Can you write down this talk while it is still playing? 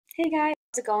Hey guys,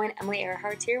 how's it going? Emily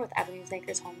Earhart here with Avenues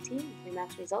Anchors Home Team.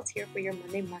 Remax results here for your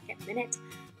Monday Market Minute.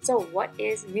 So, what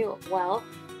is new? Well,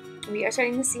 we are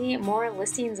starting to see more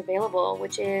listings available,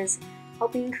 which is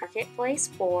helping marketplace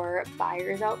for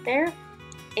buyers out there.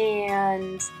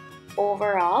 And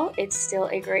overall, it's still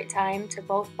a great time to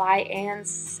both buy and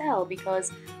sell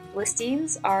because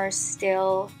listings are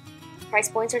still, price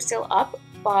points are still up,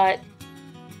 but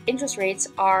interest rates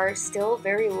are still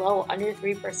very low, under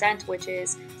 3%, which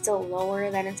is still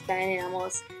lower than it's been in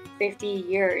almost 50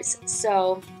 years.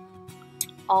 So,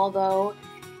 although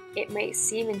it may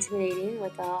seem intimidating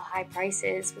with the high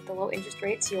prices, with the low interest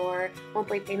rates, your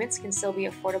monthly payments can still be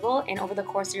affordable. And over the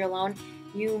course of your loan,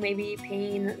 you may be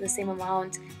paying the same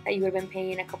amount that you would have been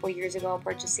paying a couple years ago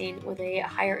purchasing with a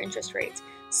higher interest rate.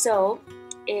 So,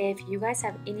 if you guys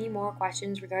have any more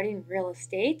questions regarding real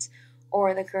estate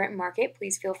or the current market,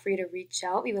 please feel free to reach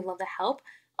out. We would love to help.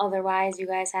 Otherwise, you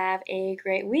guys have a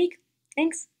great week.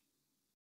 Thanks.